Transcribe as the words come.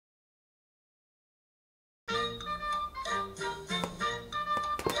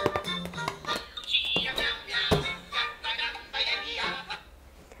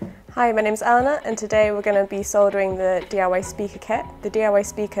Hi, my name's Elena and today we're going to be soldering the DIY speaker kit. The DIY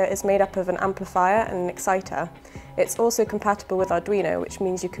speaker is made up of an amplifier and an exciter. It's also compatible with Arduino, which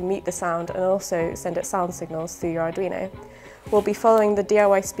means you can mute the sound and also send it sound signals through your Arduino. We'll be following the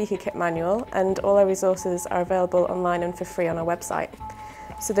DIY speaker kit manual and all our resources are available online and for free on our website.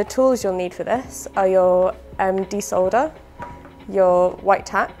 So the tools you'll need for this are your desolder, your white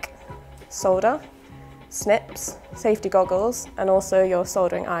tack, solder, snips, safety goggles and also your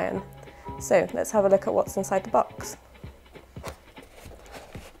soldering iron. So let's have a look at what's inside the box.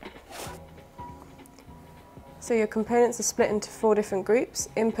 So your components are split into 4 different groups: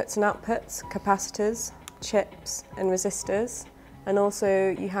 inputs and outputs, capacitors, chips and resistors, and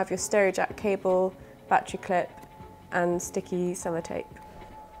also you have your stereo jack cable, battery clip and sticky sellotape.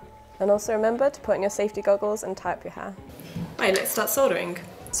 And also remember to put on your safety goggles and tie up your hair. Right, let's start soldering.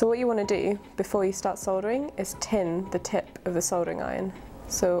 So what you want to do before you start soldering is tin the tip of the soldering iron.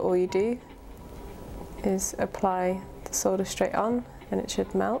 So all you do is apply the solder straight on and it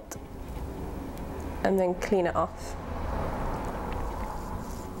should melt, and then clean it off.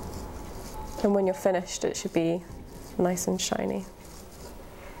 And when you're finished it should be nice and shiny.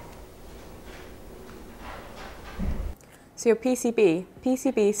 So your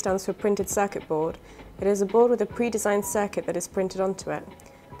PCB stands for printed circuit board. It is a board with a pre-designed circuit that is printed onto it.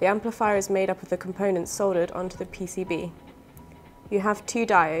 The amplifier is made up of the components soldered onto the PCB. You have 2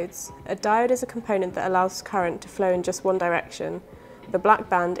 diodes. A diode is a component that allows current to flow in just one direction. The black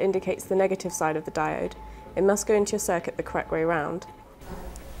band indicates the negative side of the diode. It must go into your circuit the correct way round.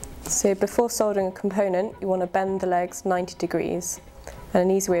 So before soldering a component, you want to bend the legs 90 degrees. And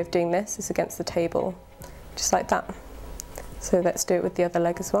an easy way of doing this is against the table, just like that. So let's do it with the other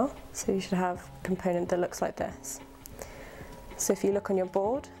leg as well. So you should have a component that looks like this. So if you look on your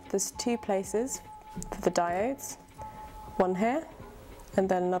board, there's 2 places for the diodes, one here and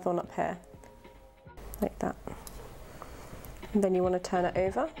then another one up here, like that. And then you want to turn it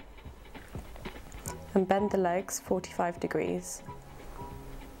over and bend the legs 45 degrees.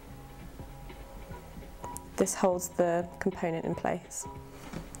 This holds the component in place.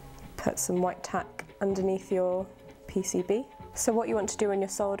 Put some white tack underneath your PCB. So what you want to do when you're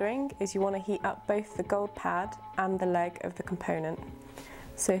soldering is you want to heat up both the gold pad and the leg of the component.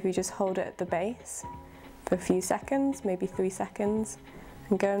 So if you just hold it at the base for a few seconds, maybe 3 seconds,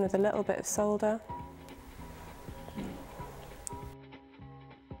 and go in with a little bit of solder.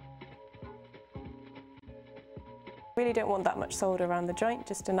 Really don't want that much solder around the joint,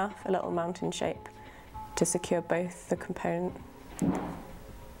 just enough, a little mountain shape to secure both the component.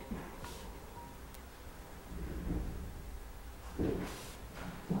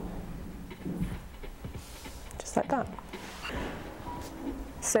 Just like that.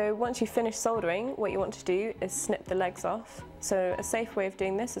 So once you've finished soldering, what you want to do is snip the legs off. So a safe way of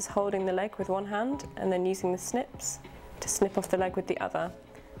doing this is holding the leg with one hand and then using the snips to snip off the leg with the other.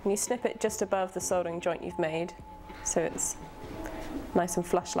 And you snip it just above the soldering joint you've made, so it's nice and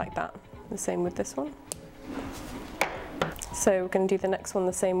flush like that. The same with this one. So we're going to do the next one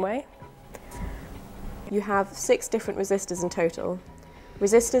the same way. You have 6 different resistors in total.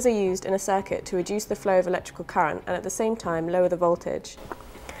 Resistors are used in a circuit to reduce the flow of electrical current and at the same time lower the voltage.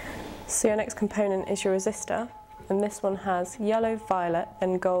 So your next component is your resistor, and this one has yellow, violet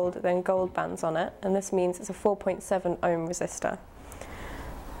and gold bands on it, and this means it's a 4.7 ohm resistor.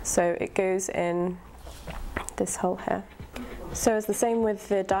 So it goes in this hole here. So it's the same with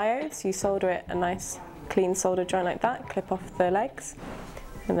the diodes. You solder it a nice clean solder joint like that, clip off the legs,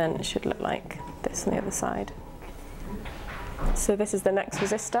 and then it should look like this on the other side. So this is the next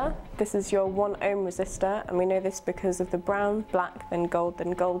resistor. This is your 1 ohm resistor, and we know this because of the brown, black, then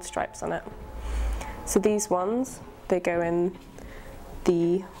gold stripes on it. So these ones, they go in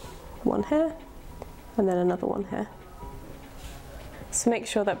the one here, and then another one here. So make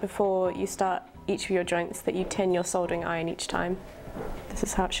sure that before you start each of your joints that you tin your soldering iron each time. This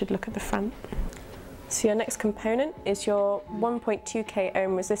is how it should look at the front. So your next component is your 1.2k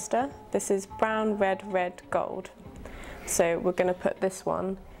ohm resistor. This is brown, red, gold. So we're going to put this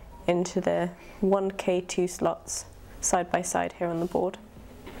one into the 1k2 slots side by side here on the board.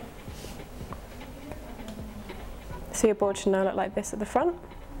 So your board should now look like this at the front.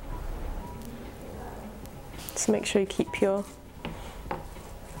 So make sure you keep your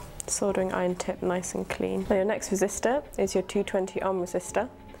soldering iron tip nice and clean. Now your next resistor is your 220 ohm resistor,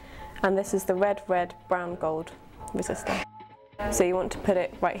 and this is the red, brown, gold resistor. So you want to put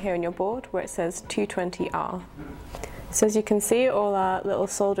it right here on your board where it says 220R. So as you can see, all our little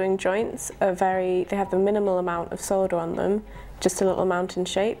soldering joints are they have a minimal amount of solder on them, just a little mountain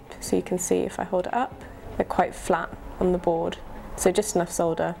shape. So you can see if I hold it up, they're quite flat on the board. So just enough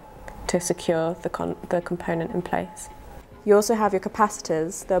solder to secure the component in place. You also have your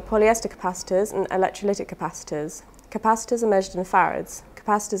capacitors. There are polyester capacitors and electrolytic capacitors. Capacitors are measured in farads.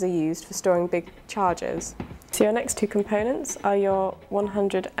 Capacitors are used for storing big charges. So your next two components are your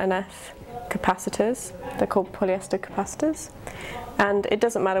 100 NF capacitors. They're called polyester capacitors. And it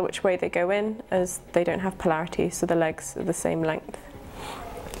doesn't matter which way they go in, as they don't have polarity, so the legs are the same length.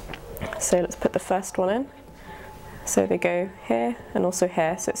 So let's put the first one in. So they go here and also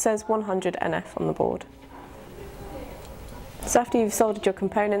here. So it says 100 NF on the board. So after you've soldered your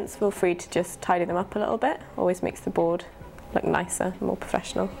components, feel free to just tidy them up a little bit. Always makes the board look nicer, more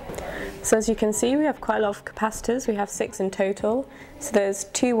professional. So as you can see, we have quite a lot of capacitors. We have 6 in total. So there's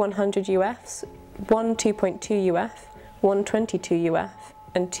 2 100 UFs, 1 2.2 UF, 1 22 UF,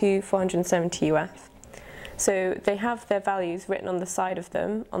 and 2 470 UF. So they have their values written on the side of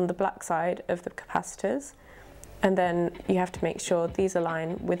them, on the black side of the capacitors. And then you have to make sure these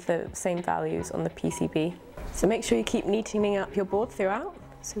align with the same values on the PCB. So make sure you keep neatening up your board throughout.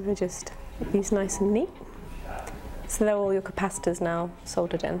 So we'll just make these nice and neat. So they're all your capacitors now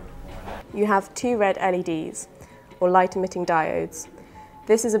soldered in. You have 2 red LEDs, or light-emitting diodes.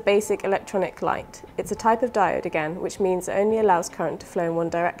 This is a basic electronic light. It's a type of diode again, which means it only allows current to flow in one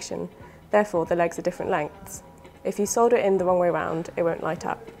direction. Therefore, the legs are different lengths. If you solder it in the wrong way round, it won't light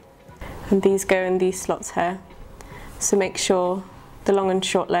up. And these go in these slots here. So make sure the long and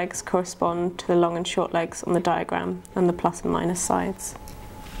short legs correspond to the long and short legs on the diagram and the plus and minus sides.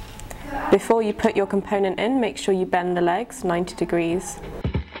 Before you put your component in, make sure you bend the legs 90 degrees.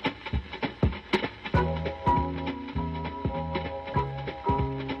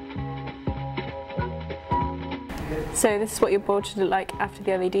 So this is what your board should look like after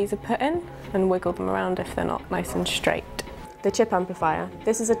the LEDs are put in, and wiggle them around if they're not nice and straight. The chip amplifier.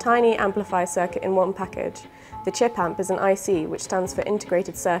 This is a tiny amplifier circuit in one package. The chip amp is an IC, which stands for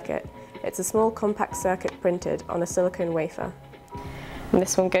integrated circuit. It's a small compact circuit printed on a silicone wafer. And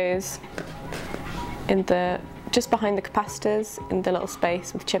this one goes in just behind the capacitors in the little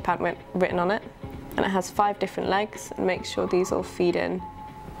space with chip amp written on it. And it has 5 different legs, and make sure these all feed in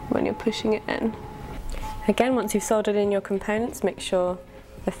when you're pushing it in. Again, once you've soldered in your components, make sure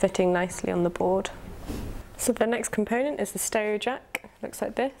they're fitting nicely on the board. So the next component is the stereo jack. Looks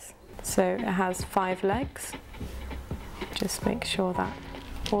like this. So it has 5 legs. Just make sure that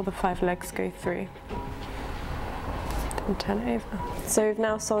all the 5 legs go through. And turn it over. So we've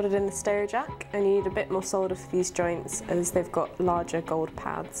now soldered in the stereo jack, and you need a bit more solder for these joints as they've got larger gold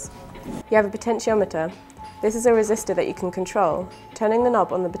pads. You have a potentiometer. This is a resistor that you can control. Turning the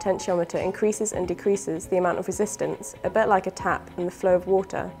knob on the potentiometer increases and decreases the amount of resistance, a bit like a tap in the flow of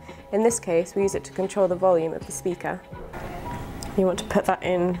water. In this case, we use it to control the volume of the speaker. You want to put that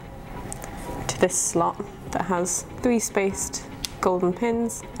in to this slot that has 3 spaced golden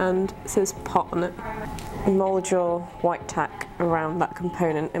pins and it says POT on it. Mould your white tack around that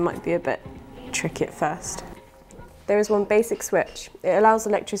component. It might be a bit tricky at first. There is one basic switch. It allows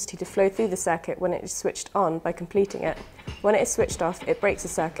electricity to flow through the circuit when it is switched on by completing it. When it is switched off, it breaks the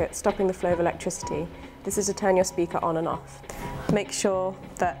circuit, stopping the flow of electricity. This is to turn your speaker on and off. Make sure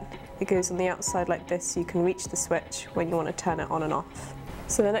that it goes on the outside like this so you can reach the switch when you want to turn it on and off.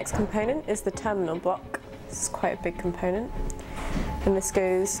 So the next component is the terminal block. This is quite a big component. And this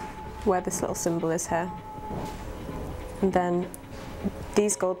goes where this little symbol is here. And then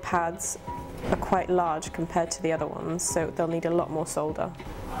these gold pads are quite large compared to the other ones, so they'll need a lot more solder.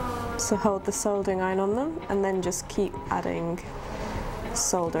 So hold the soldering iron on them and then just keep adding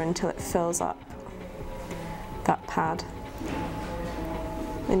solder until it fills up that pad.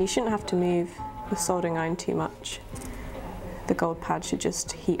 And you shouldn't have to move the soldering iron too much. The gold pad should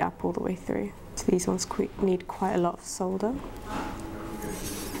just heat up all the way through. So these ones need quite a lot of solder.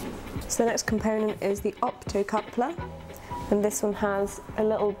 So the next component is the optocoupler. And this one has a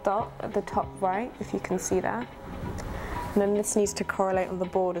little dot at the top right, if you can see that. And then this needs to correlate on the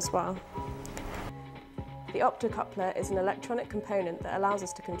board as well. The optocoupler is an electronic component that allows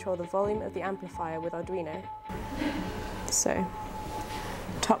us to control the volume of the amplifier with Arduino. So,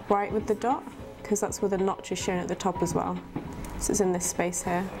 top right with the dot, because that's where the notch is shown at the top as well. So it's in this space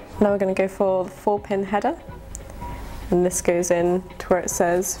here. Now we're going to go for the 4-pin header. And this goes in to where it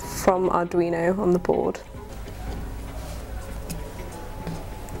says from Arduino on the board.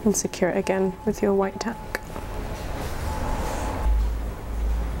 And secure it again with your white tack.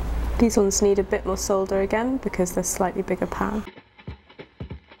 These ones need a bit more solder again because they're slightly bigger pad.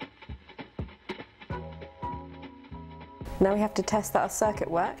 Now we have to test that our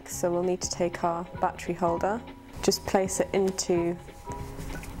circuit works, so we'll need to take our battery holder, just place it into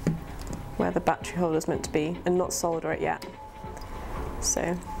where the battery holder is meant to be and not solder it yet.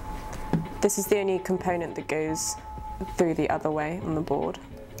 So This is the only component that goes through the other way on the board.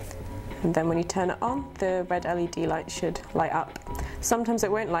 And then when you turn it on, the red LED light should light up. Sometimes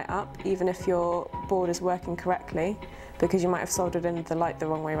it won't light up, even if your board is working correctly, because you might have soldered in the light the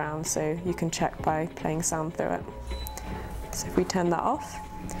wrong way around, so you can check by playing sound through it. So if we turn that off,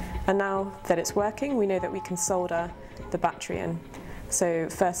 and now that it's working, we know that we can solder the battery in. So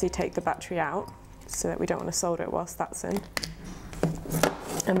firstly take the battery out, so that we don't want to solder it whilst that's in.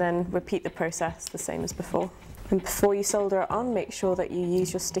 And then repeat the process the same as before. And before you solder it on, make sure that you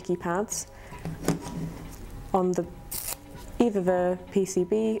use your sticky pads on either the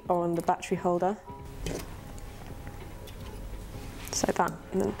PCB or on the battery holder. Just like that,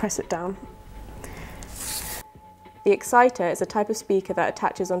 and then press it down. The exciter is a type of speaker that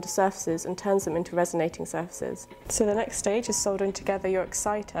attaches onto surfaces and turns them into resonating surfaces. So the next stage is soldering together your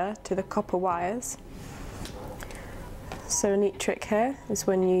exciter to the copper wires. So a neat trick here is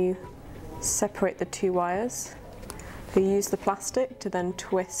when you separate the two wires, you use the plastic to then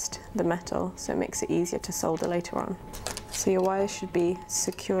twist the metal, so it makes it easier to solder later on. So your wires should be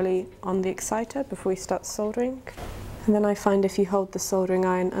securely on the exciter before you start soldering. And then I find if you hold the soldering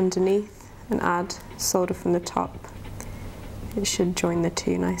iron underneath and add solder from the top, it should join the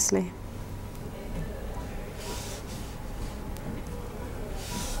two nicely.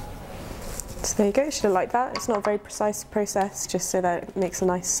 So there you go, it should look like that. It's not a very precise process, just so that it makes a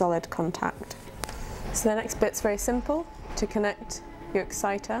nice solid contact. So the next bit's very simple. To connect your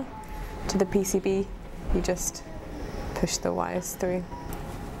exciter to the PCB, you just push the wires through.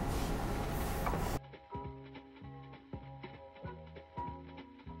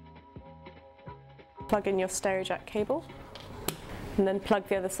 Plug in your stereo jack cable, and then plug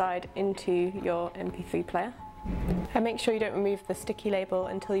the other side into your MP3 player. And make sure you don't remove the sticky label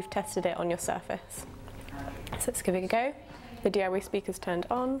until you've tested it on your surface. So let's give it a go. The DIY speaker's turned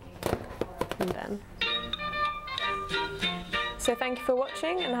on, and then. So thank you for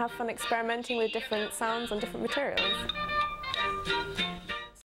watching, and have fun experimenting with different sounds on different materials.